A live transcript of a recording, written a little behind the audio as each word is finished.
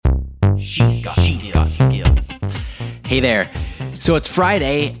She's got skills. Hey there. So it's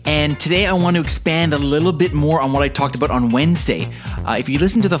Friday, and today I want to expand a little bit more on what I talked about on Wednesday. If you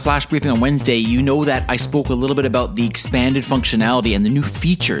listened to the flash briefing on Wednesday, you know that I spoke a little bit about the expanded functionality and the new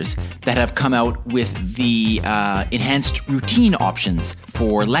features that have come out with the enhanced routine options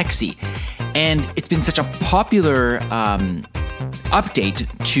for Lexi. And it's been such a popular update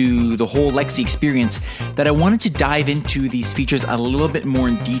to the whole Lexi experience that I wanted to dive into these features a little bit more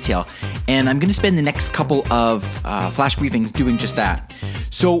in detail. And I'm going to spend the next couple of flash briefings doing just that.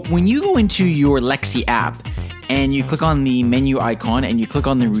 So when you go into your Lexi app and you click on the menu icon and you click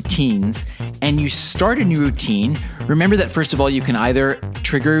on the routines and you start a new routine, remember that first of all, you can either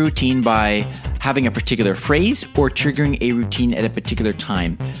trigger a routine by having a particular phrase or triggering a routine at a particular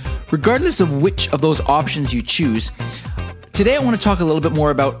time. Regardless of which of those options you choose, today I want to talk a little bit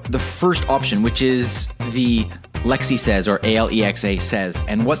more about the first option, which is the Lexi Says, or Alexa Says,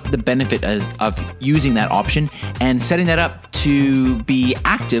 and what the benefit is of using that option and setting that up to be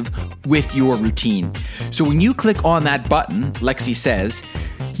active with your routine. So when you click on that button, Lexi Says,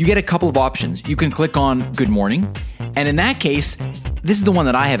 you get a couple of options. You can click on Good Morning, and in that case, this is the one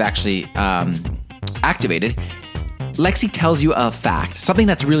that I have actually activated. Lexi tells you a fact, something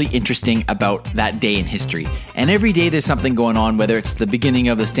that's really interesting about that day in history. And every day there's something going on, whether it's the beginning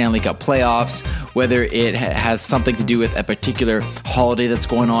of the Stanley Cup playoffs, whether it has something to do with a particular holiday that's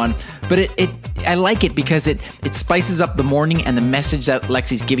going on. But I like it because it spices up the morning and the message that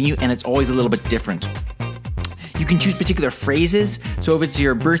Lexi's giving you, and it's always a little bit different. You can choose particular phrases. So if it's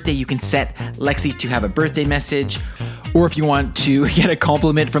your birthday, you can set Lexi to have a birthday message. Or if you want to get a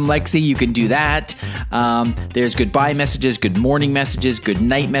compliment from Lexi, you can do that. There's goodbye messages, good morning messages, good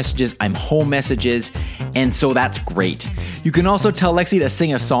night messages, I'm home messages. And so that's great. You can also tell Lexi to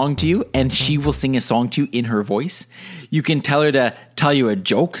sing a song to you, and she will sing a song to you in her voice. You can tell her to tell you a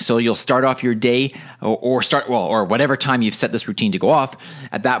joke. So you'll start off your day or whatever time you've set this routine to go off.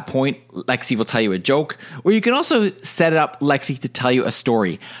 At that point, Lexi will tell you a joke. Or you can also set up Lexi to tell you a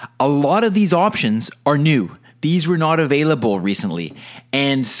story. A lot of these options are new. These were not available recently.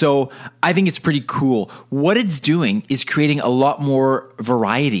 And so I think it's pretty cool. What it's doing is creating a lot more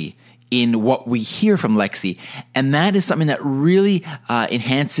variety in what we hear from Lexi. And that is something that really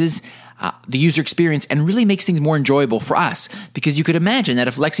enhances the user experience and really makes things more enjoyable for us. Because you could imagine that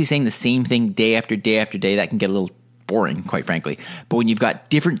if Lexi's saying the same thing day after day after day, that can get a little boring, quite frankly. But when you've got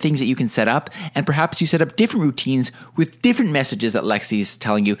different things that you can set up, and perhaps you set up different routines with different messages that Lexi's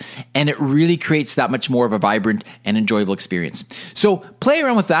telling you, and it really creates that much more of a vibrant and enjoyable experience. So play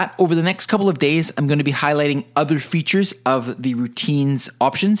around with that. Over the next couple of days, I'm going to be highlighting other features of the routines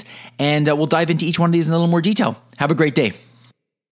options, and we'll dive into each one of these in a little more detail. Have a great day.